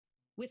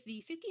With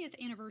the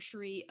 50th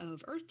anniversary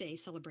of Earth Day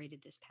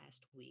celebrated this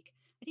past week,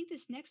 I think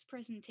this next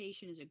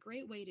presentation is a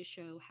great way to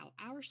show how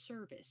our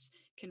service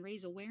can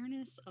raise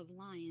awareness of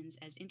lions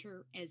as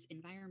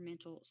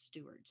environmental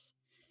stewards.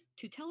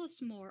 To tell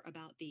us more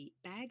about the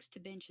Bags to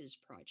Benches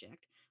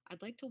project,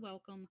 I'd like to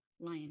welcome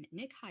Lion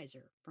Nick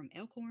Heiser from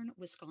Elkhorn,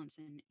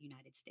 Wisconsin,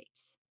 United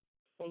States.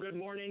 Well, good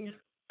morning,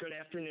 good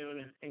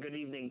afternoon, and good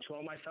evening to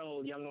all my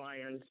fellow young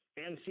lions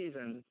and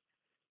seasons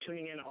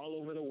tuning in all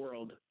over the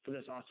world for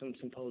this awesome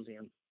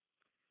symposium.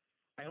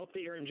 I hope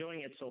that you're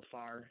enjoying it so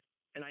far,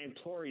 and I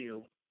implore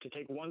you to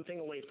take one thing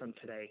away from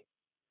today.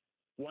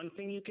 One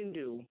thing you can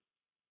do,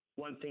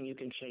 one thing you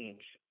can change.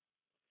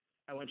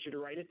 I want you to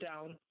write it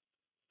down,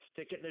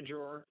 stick it in a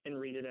drawer, and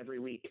read it every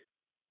week.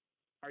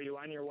 Are you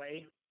on your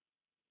way?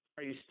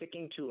 Are you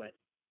sticking to it?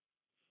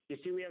 You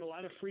see, we have a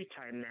lot of free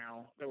time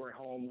now that we're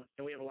home,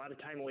 and we have a lot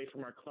of time away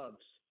from our clubs.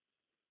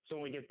 So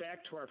when we get back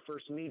to our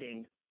first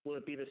meeting, will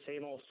it be the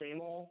same old,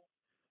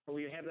 or will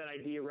you have that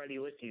idea ready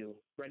with you,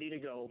 ready to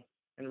go,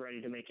 and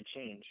ready to make a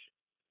change?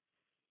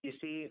 You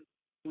see,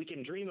 we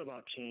can dream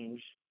about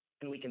change,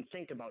 and we can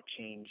think about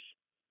change,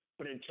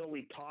 but until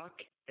we talk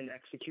and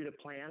execute a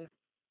plan,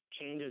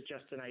 change is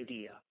just an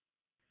idea.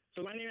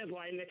 So my name is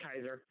Lion Nick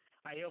Heiser.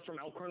 I hail from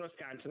Elkhorn,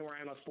 Wisconsin, where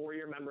I'm a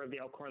 4-year member of the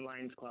Elkhorn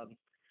Lions Club.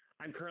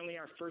 I'm currently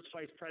our first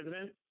vice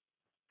president.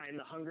 I'm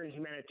the Hunger and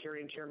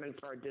Humanitarian Chairman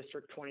for our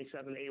District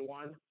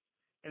 27A1,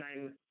 and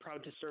I'm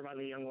proud to serve on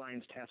the Young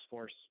Lions Task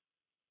Force.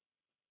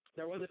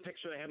 There was a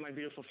picture that had my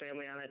beautiful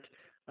family on it.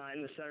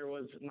 In the center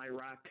was my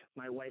rock,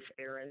 my wife,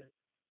 Erin,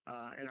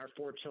 and our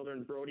 4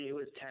 children, Brody, who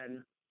is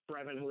 10,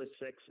 Brevin, who is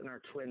 6, and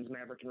our twins,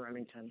 Maverick and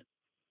Remington.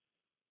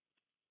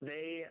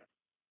 They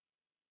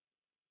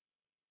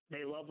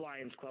love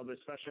Lions Club,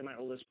 especially my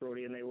oldest,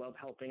 Brody, and they love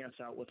helping us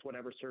out with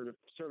whatever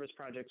service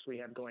projects we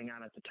have going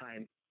on at the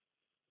time.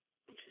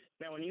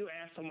 Now, when you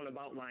ask someone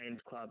about Lions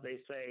Club, they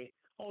say,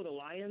 oh, the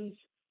Lions?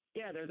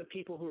 Yeah, they're the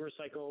people who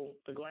recycle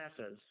the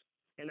glasses.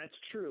 And that's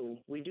true.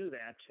 We do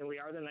that, and we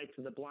are the Knights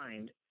of the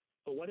Blind.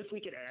 But what if we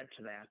could add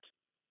to that?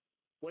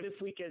 What if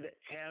we could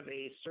have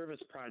a service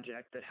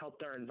project that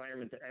helped our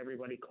environment that every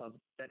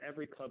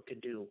club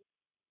could do?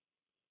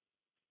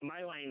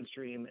 My Lions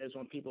dream is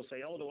when people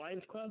say, oh, the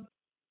Lions Club?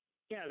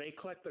 Yeah, they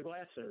collect the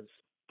glasses,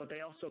 but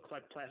they also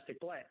collect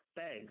plastic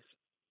bags.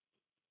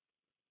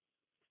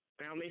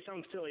 Now, it may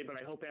sound silly, but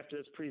I hope after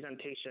this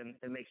presentation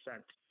it makes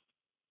sense.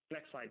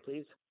 Next slide,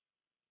 please.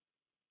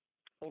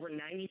 Over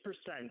 90%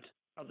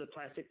 of the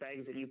plastic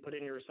bags that you put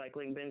in your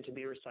recycling bin to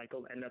be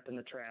recycled end up in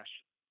the trash.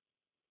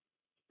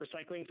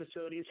 Recycling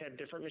facilities have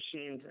different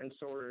machines and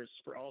sorters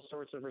for all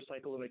sorts of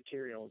recyclable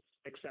materials,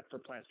 except for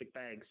plastic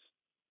bags.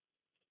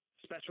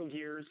 Special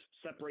gears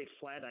separate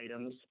flat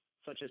items,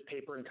 such as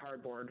paper and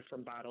cardboard,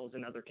 from bottles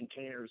and other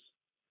containers.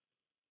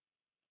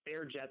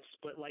 Air jets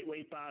split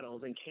lightweight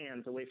bottles and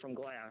cans away from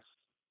glass,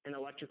 and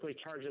electrically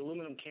charged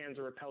aluminum cans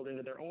are repelled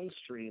into their own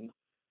stream,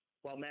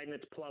 while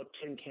magnets pull out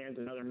tin cans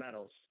and other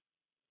metals.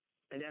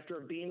 And after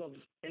a beam of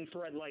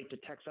infrared light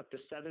detects up to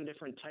 7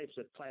 different types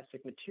of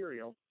plastic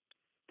material,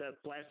 the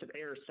blast of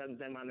air sends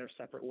them on their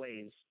separate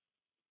ways.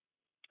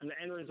 And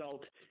the end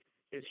result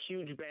is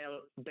huge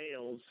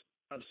bales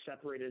of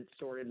separated,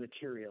 sorted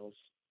materials,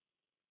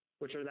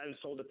 which are then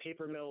sold to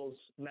paper mills,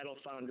 metal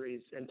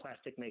foundries, and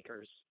plastic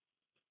makers.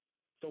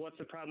 So what's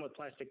the problem with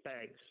plastic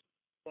bags?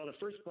 Well, the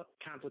first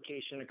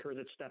complication occurs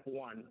at step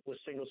 1 with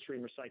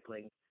single-stream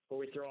recycling, where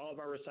we throw all of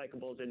our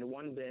recyclables into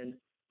one bin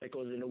that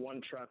goes into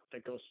one truck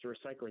that goes to a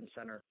recycling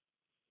center.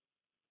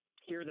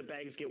 Here, the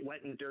bags get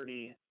wet and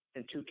dirty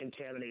and too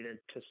contaminated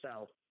to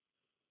sell.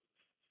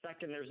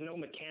 Second, there's no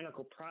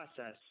mechanical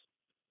process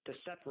to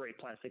separate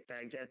plastic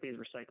bags at these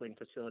recycling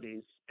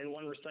facilities. And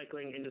one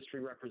recycling industry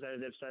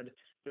representative said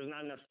there's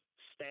not enough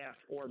staff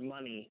or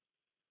money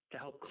to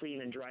help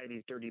clean and dry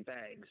these dirty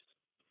bags.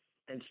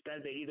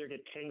 Instead, they either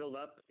get tangled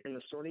up in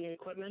the sorting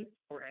equipment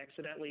or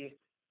accidentally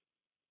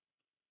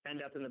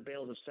end up in the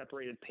bales of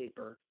separated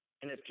paper.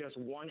 And if just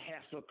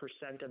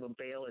 0.5% of a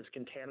bale is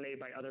contaminated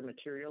by other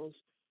materials,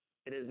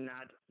 it is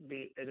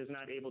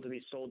not able to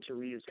be sold to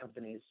reuse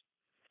companies.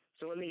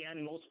 So in the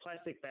end, most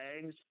plastic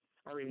bags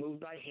are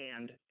removed by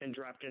hand and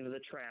dropped into the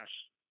trash,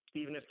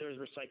 even if there's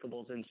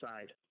recyclables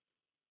inside.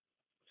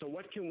 So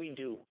what can we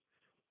do?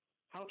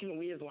 How can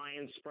we as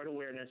Lions spread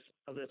awareness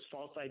of this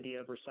false idea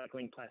of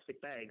recycling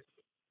plastic bags?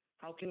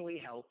 How can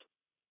we help?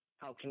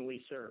 How can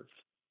we serve?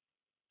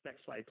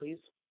 Next slide, please.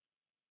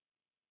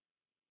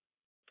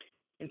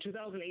 In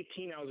 2018,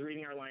 I was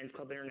reading our Lions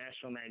Club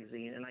International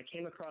magazine, and I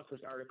came across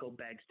this article,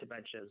 Bags to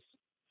Benches.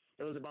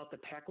 It was about the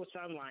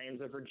Paquisson Lions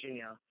of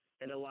Virginia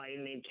and a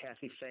lion named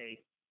Kathy Fay.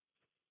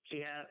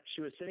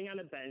 She was sitting on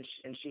a bench,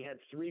 and she had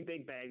 3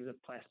 big bags of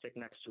plastic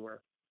next to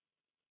her.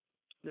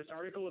 This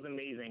article was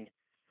amazing,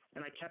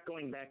 and I kept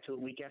going back to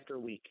it week after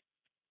week.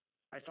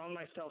 I found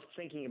myself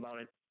thinking about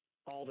it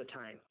all the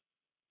time.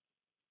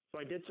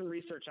 So I did some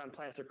research on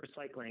plastic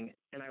recycling,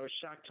 and I was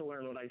shocked to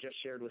learn what I just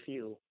shared with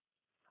you.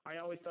 I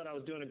always thought I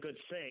was doing a good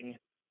thing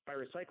by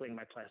recycling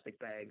my plastic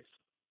bags.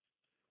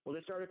 Well,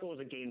 this article was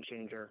a game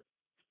changer.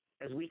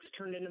 As weeks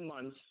turned into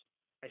months,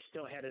 I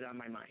still had it on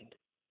my mind.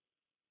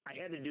 I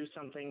had to do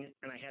something,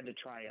 and I had to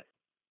try it.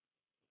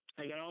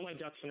 I got all my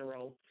ducks in a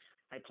row.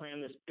 I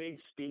planned this big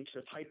speech,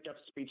 this hyped up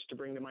speech to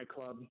bring to my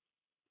club,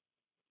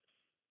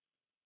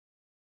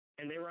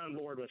 and they were on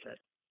board with it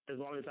as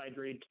long as I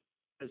agreed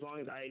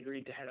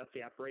to head up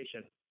the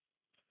operation.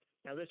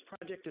 Now, this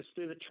project is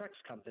through the Trex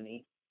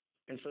company,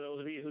 and for those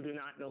of you who do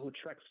not know who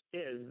Trex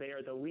is, they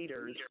are the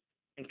leaders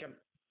in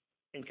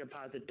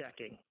composite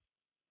decking.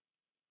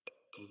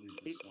 I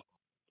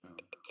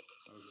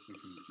was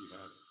thinking you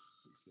had.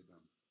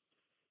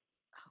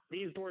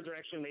 These boards are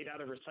actually made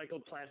out of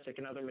recycled plastic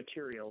and other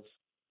materials.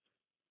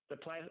 The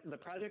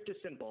project is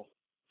simple.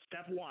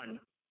 Step 1,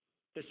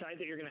 decide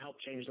that you're going to help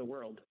change the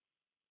world.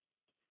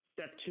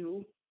 Step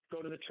 2,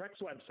 go to the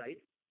Trex website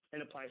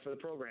and apply for the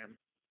program.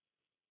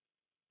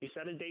 You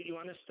set a date you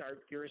want to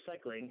start your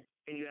recycling,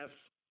 and you have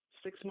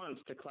 6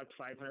 months to collect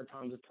 500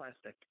 pounds of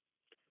plastic.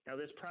 Now,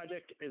 this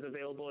project is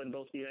available in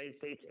both the United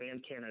States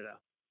and Canada.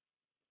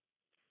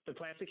 The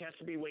plastic has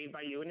to be weighed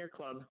by you and your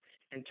club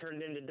and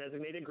turned into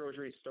designated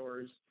grocery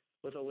stores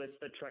with a list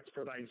that Trex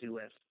provides you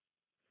with.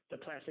 The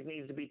plastic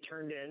needs to be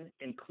turned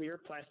in clear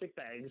plastic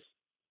bags.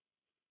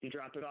 You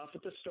drop it off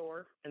at the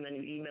store, and then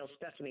you email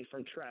Stephanie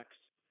from Trex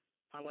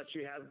how much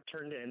you have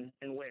turned in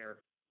and where.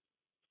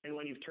 And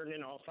when you've turned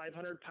in all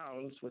 500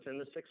 pounds within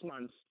the 6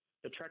 months,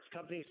 the Trex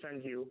company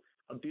sends you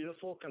a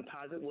beautiful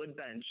composite wood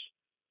bench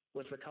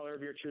with the color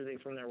of your choosing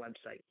from their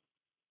website.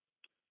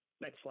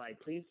 Next slide,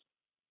 please.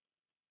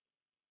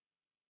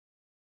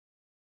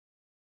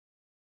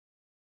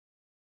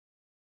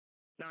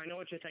 Now, I know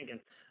what you're thinking.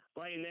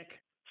 Lion Nick,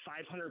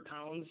 500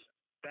 pounds,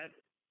 that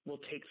will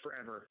take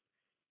forever.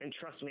 And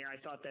trust me, I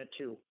thought that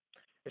too,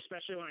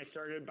 especially when I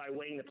started by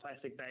weighing the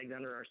plastic bags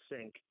under our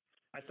sink.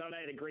 I thought I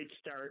had a great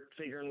start,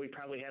 figuring we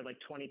probably had like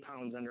 20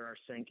 pounds under our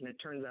sink, and it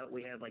turns out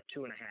we had like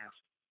 2.5.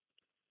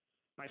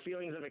 My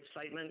feelings of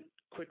excitement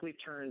quickly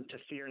turned to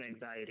fear and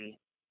anxiety.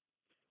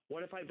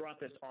 What if I brought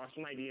this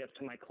awesome idea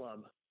to my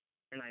club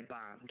and I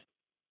bombed?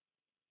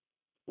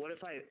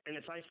 If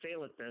I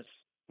fail at this,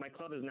 my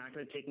club is not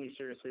going to take me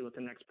seriously with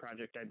the next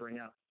project I bring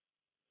up.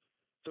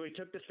 So we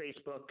took to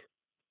Facebook,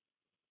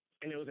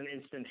 and it was an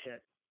instant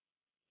hit.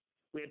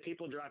 We had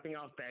people dropping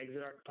off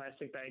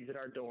plastic bags at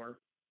our door.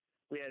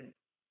 We had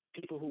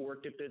people who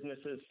worked at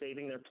businesses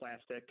saving their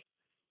plastic,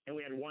 and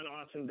we had one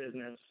awesome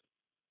business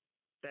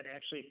that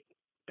actually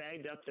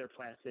bagged up their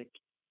plastic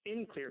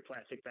in clear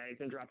plastic bags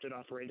and dropped it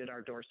off right at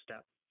our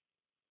doorstep.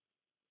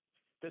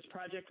 This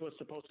project was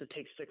supposed to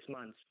take 6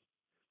 months.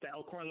 The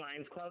Elkhorn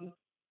Lions Club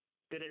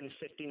did it in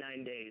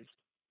 59 days.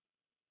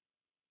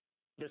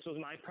 This was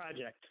my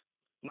project,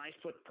 my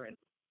footprint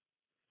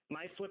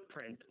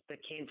that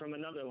came from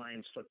another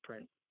Lions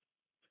footprint.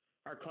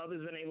 Our club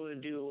has been able to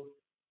do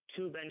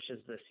 2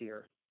 benches this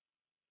year.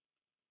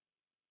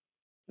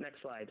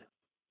 Next slide,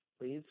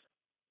 please.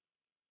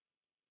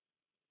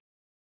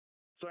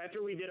 So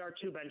after we did our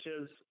 2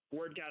 benches,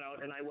 word got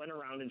out, and I went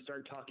around and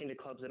started talking to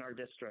clubs in our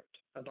district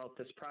about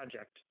this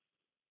project.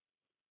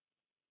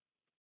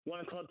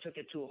 One club took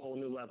it to a whole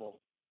new level.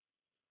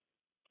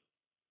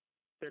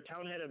 Their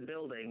town had a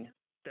building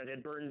that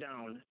had burned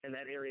down, and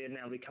that area had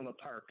now become a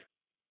park.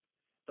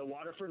 The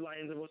Waterford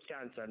Lions of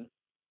Wisconsin,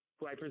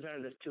 who I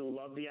presented this to,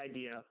 loved the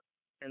idea,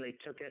 and they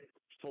took it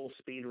full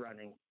speed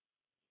running.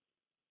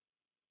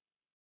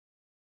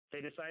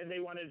 They decided they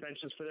wanted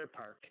benches for their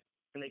park,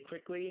 and they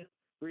quickly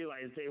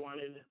realized they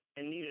wanted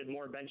and needed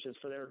more benches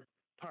for their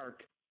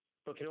park,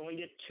 but could only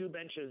get 2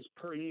 benches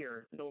per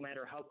year, no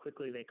matter how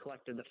quickly they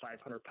collected the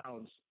 500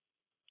 pounds.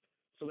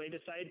 So they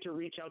decided to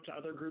reach out to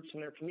other groups in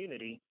their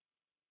community,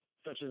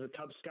 such as the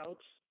Cub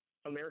Scouts,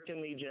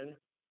 American Legion,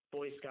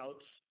 Boy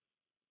Scouts,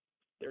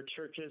 their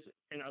churches,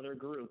 and other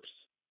groups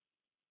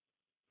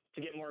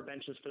to get more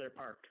benches for their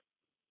park.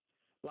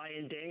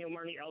 Lion Daniel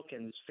Marnie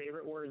Elkins'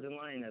 favorite words in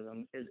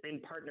Lionism is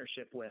in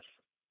partnership with.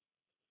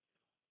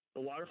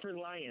 The Waterford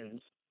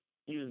Lions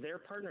use their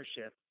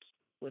partnerships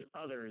with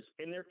others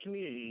in their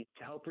community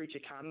to help reach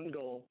a common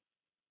goal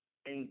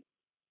and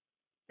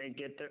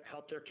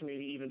help their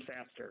community even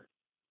faster.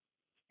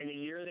 In a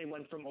year, they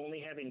went from only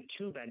having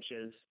 2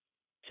 benches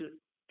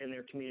in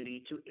their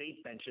community to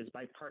 8 benches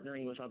by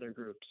partnering with other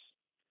groups.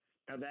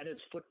 Now that is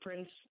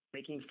footprints,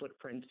 making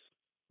footprints,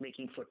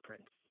 making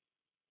footprints.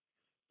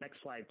 Next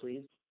slide,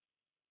 please.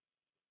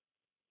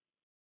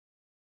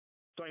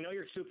 So I know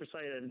you're super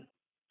excited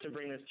to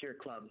bring this to your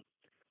club.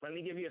 Let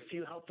me give you a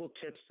few helpful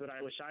tips that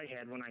I wish I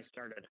had when I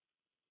started.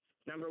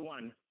 Number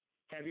 1,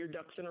 have your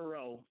ducks in a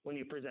row when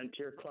you present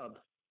to your club.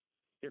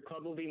 Your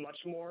club will be much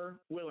more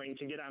willing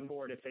to get on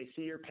board if they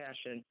see your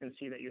passion and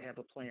see that you have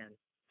a plan.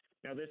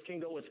 Now, this can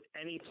go with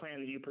any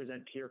plan that you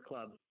present to your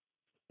club.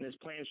 And this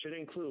plan should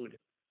include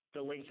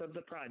the length of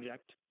the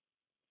project,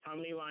 how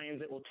many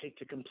lions it will take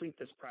to complete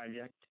this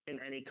project, and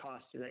any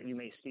costs that you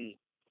may see.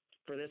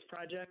 For this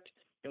project,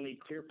 you'll need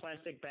clear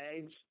plastic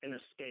bags and a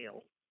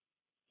scale.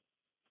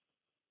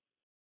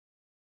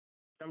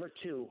 Number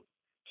 2,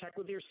 check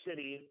with your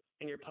city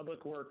and your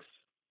public works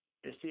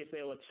to see if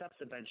they'll accept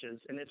the benches,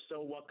 and if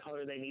so, what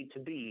color they need to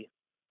be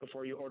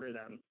before you order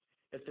them.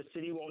 If the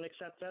city won't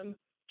accept them,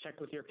 check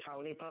with your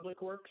county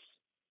public works.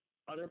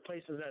 Other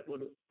places that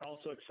would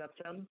also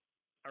accept them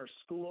are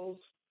schools,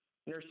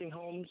 nursing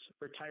homes,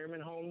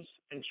 retirement homes,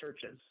 and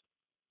churches.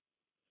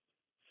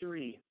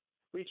 3,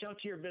 reach out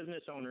to your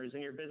business owners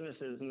and your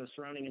businesses in the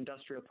surrounding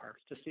industrial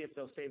parks to see if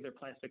they'll save their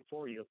plastic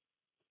for you.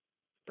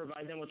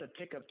 Provide them with a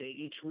pickup date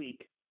each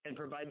week and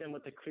provide them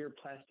with the clear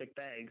plastic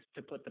bags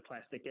to put the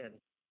plastic in.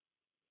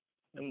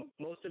 And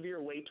most of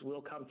your weight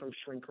will come from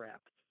shrink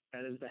wrap.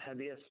 That is the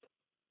heaviest.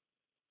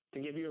 To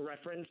give you a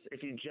reference,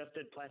 if you just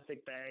did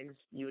plastic bags,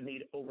 you would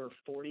need over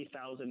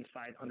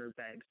 40,500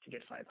 bags to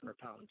get 500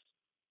 pounds.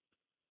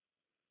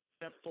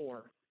 Step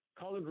 4,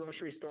 call the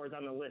grocery stores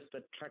on the list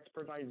that Trex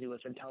provides you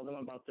with and tell them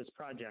about this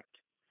project.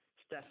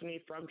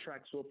 Stephanie from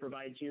Trex will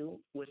provide you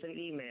with an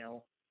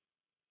email.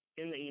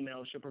 In the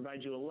email, she'll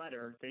provide you a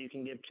letter that you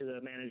can give to the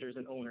managers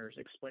and owners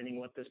explaining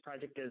what this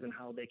project is and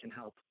how they can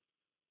help.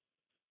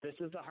 This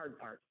is the hard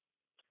part.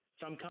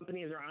 Some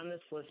companies are on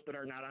this list but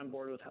are not on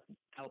board with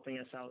helping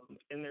us out,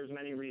 and there's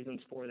many reasons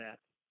for that.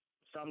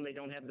 Some, they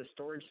don't have the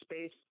storage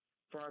space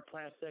for our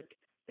plastic,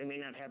 they may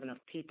not have enough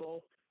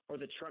people, or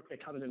the truck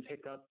that comes and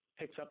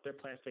picks up their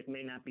plastic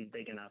may not be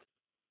big enough.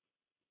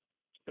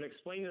 But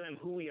explain to them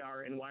who we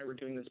are and why we're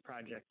doing this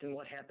project, and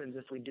what happens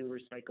if we do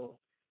recycle,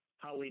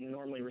 how we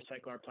normally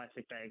recycle our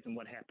plastic bags and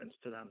what happens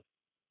to them.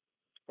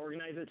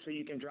 Organize it so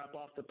you can drop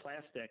off the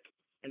plastic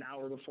an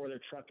hour before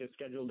their truck is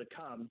scheduled to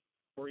come,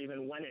 or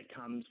even when it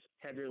comes,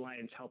 have your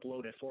Lions help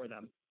load it for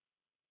them.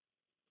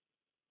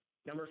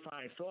 Number 5,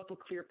 fill up a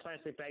clear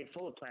plastic bag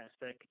full of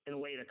plastic and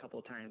weigh it a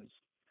couple times.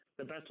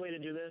 The best way to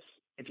do this,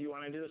 if you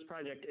want to do this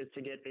project, is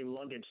to get a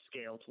luggage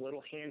scale. It's a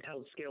little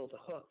handheld scale with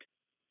a hook.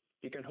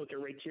 You can hook it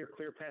right to your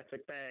clear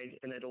plastic bag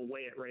and it'll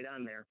weigh it right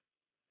on there.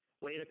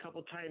 Weigh it a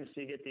couple times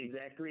so you get the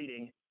exact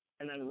reading,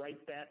 and then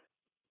write that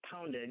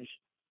poundage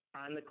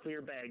on the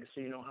clear bag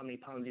so you know how many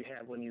pounds you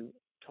have when you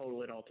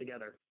total it all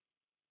together.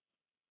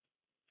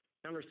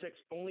 Number 6,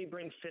 only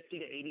bring 50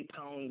 to 80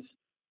 pounds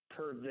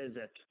per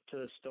visit to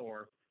the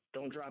store.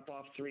 Don't drop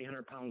off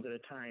 300 pounds at a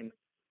time,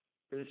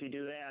 because if you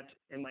do that,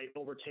 it might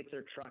overtake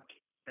their truck,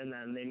 and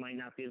then they might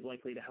not be as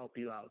likely to help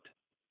you out.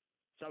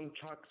 Some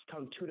trucks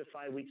come 2 to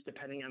 5 weeks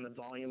depending on the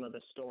volume of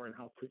the store and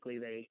how quickly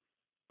they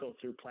go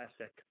through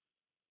plastic.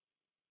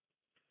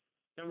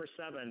 Number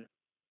 7,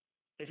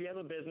 if you have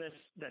a business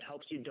that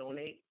helps you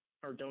donate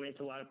or donates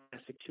a lot of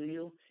plastic to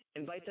you,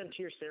 invite them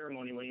to your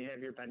ceremony when you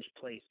have your bench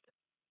placed.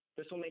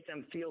 This will make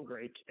them feel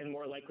great and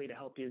more likely to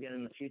help you again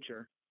in the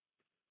future.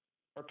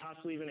 Or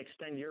possibly even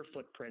extend your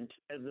footprint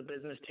as the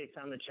business takes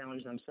on the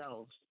challenge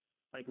themselves,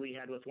 like we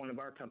had with one of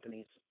our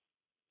companies.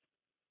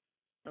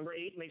 Number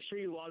 8, make sure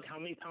you log how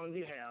many pounds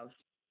you have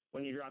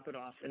when you drop it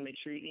off, and make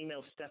sure you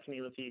email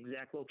Stephanie with the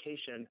exact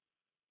location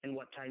and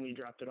what time you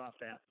dropped it off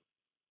at.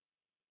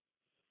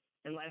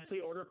 And lastly,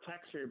 order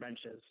plaques for your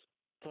benches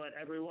to let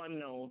everyone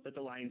know that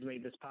the Lions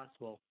made this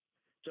possible.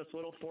 Just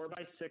little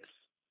 4x6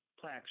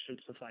 plaques should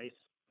suffice.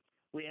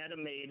 We had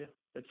them made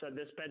that said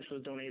this bench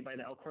was donated by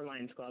the Elkhorn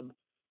Lions Club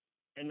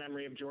in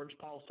memory of George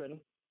Paulson,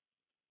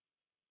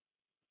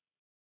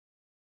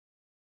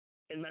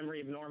 in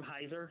memory of Norm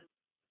Heiser,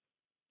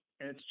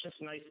 and it's just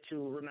nice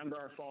to remember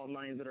our fallen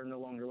Lions that are no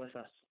longer with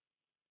us.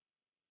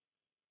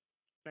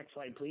 Next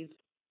slide, please.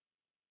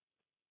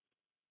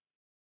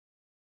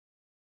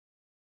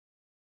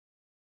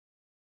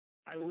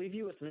 I will leave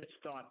you with this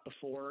thought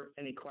before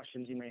any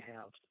questions you may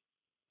have.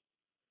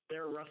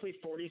 There are roughly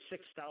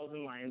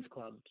 46,000 Lions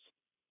clubs.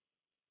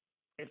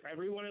 If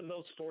every one of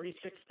those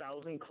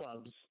 46,000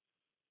 clubs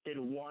did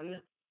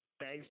one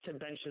Bags to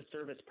Benches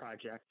service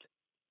project,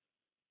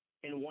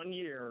 in 1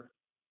 year,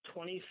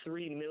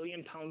 23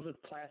 million pounds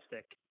of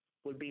plastic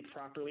would be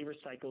properly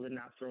recycled and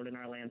not thrown in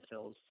our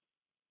landfills.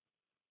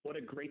 What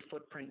a great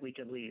footprint we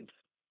could leave.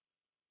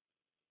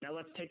 Now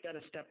let's take that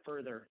a step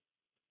further.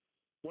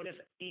 What if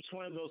each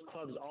one of those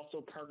clubs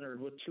also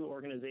partnered with 2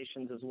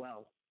 organizations as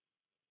well?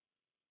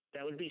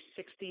 That would be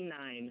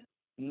 69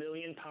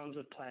 million pounds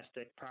of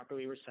plastic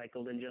properly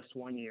recycled in just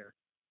 1 year.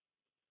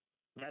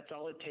 That's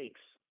all it takes.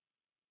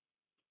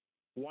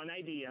 One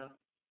idea,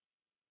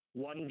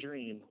 one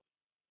dream,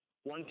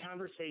 one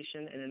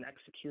conversation, and an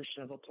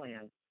execution of a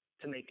plan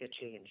to make a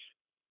change.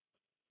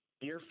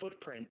 Your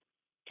footprint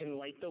can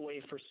light the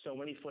way for so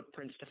many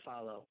footprints to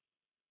follow.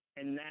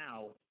 And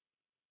now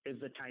is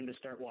the time to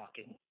start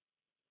walking.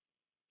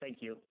 Thank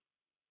you.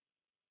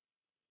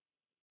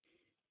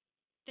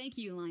 Thank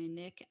you, Lion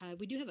Nick.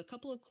 We do have a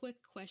couple of quick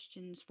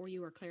questions for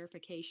you or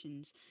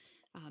clarifications.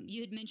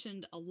 You had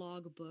mentioned a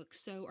logbook.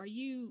 So are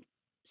you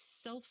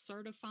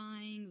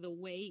self-certifying the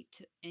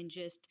weight and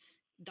just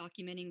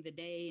documenting the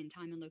day and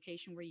time and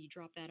location where you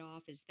drop that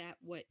off? Is that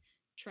what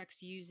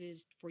Trex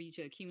uses for you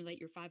to accumulate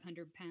your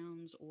 500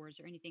 pounds, or is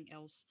there anything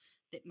else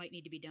that might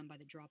need to be done by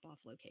the drop-off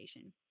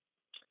location?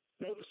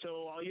 Nope.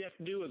 So all you have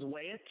to do is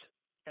weigh it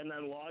and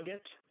then log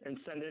it and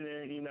send it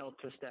in an email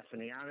to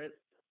Stephanie on it.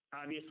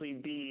 Obviously,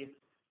 be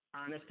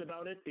honest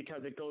about it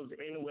because it goes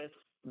in with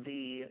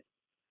the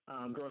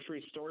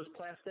grocery store's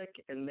plastic,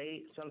 and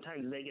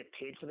sometimes they get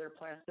paid for their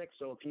plastic.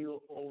 So if you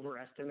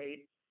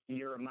overestimate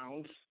your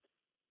amounts,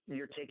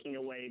 you're taking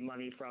away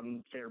money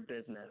from their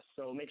business.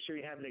 So make sure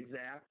you have it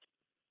exact.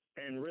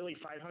 And really,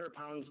 500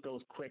 pounds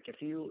goes quick.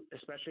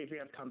 Especially if you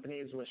have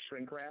companies with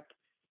shrink wrap,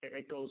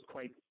 it goes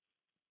quite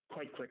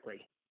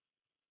quickly.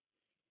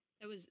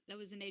 That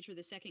was the nature of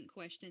the second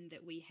question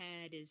that we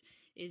had is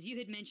you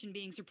had mentioned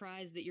being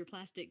surprised that your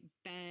plastic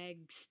bag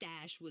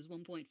stash was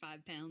 1.5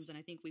 pounds, and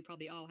I think we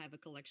probably all have a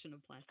collection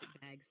of plastic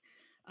bags.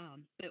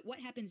 But what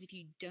happens if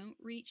you don't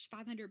reach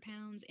 500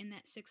 pounds in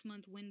that 6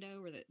 month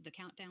window or the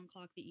countdown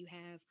clock that you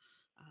have?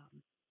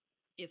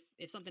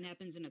 If something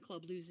happens and a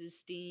club loses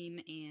steam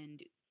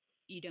and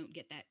you don't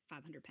get that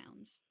 500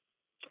 pounds?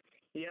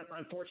 Yep,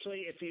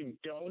 unfortunately, if you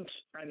don't,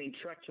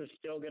 Trex is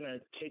still going to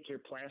take your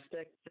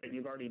plastic that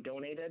you've already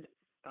donated,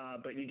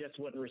 but you just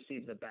wouldn't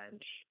receive the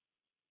bench.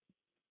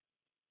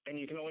 And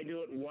you can only do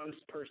it once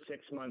per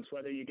 6 months.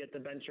 Whether you get the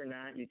bench or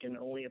not, you can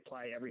only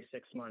apply every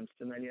 6 months.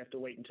 And then you have to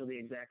wait until the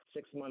exact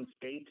 6 months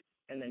date,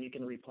 and then you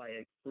can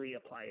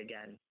reapply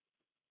again.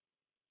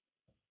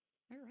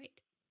 All right.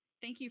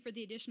 Thank you for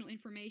the additional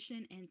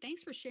information, and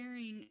thanks for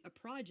sharing a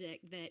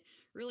project that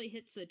really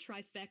hits a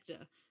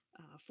trifecta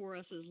for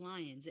us as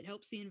Lions. It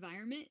helps the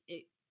environment,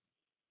 it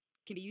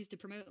can be used to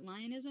promote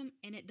Lionism,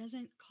 and it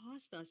doesn't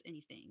cost us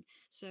anything.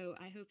 So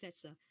I hope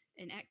that's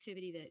an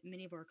activity that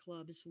many of our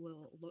clubs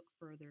will look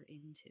further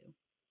into.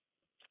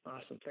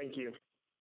 Awesome. Thank you.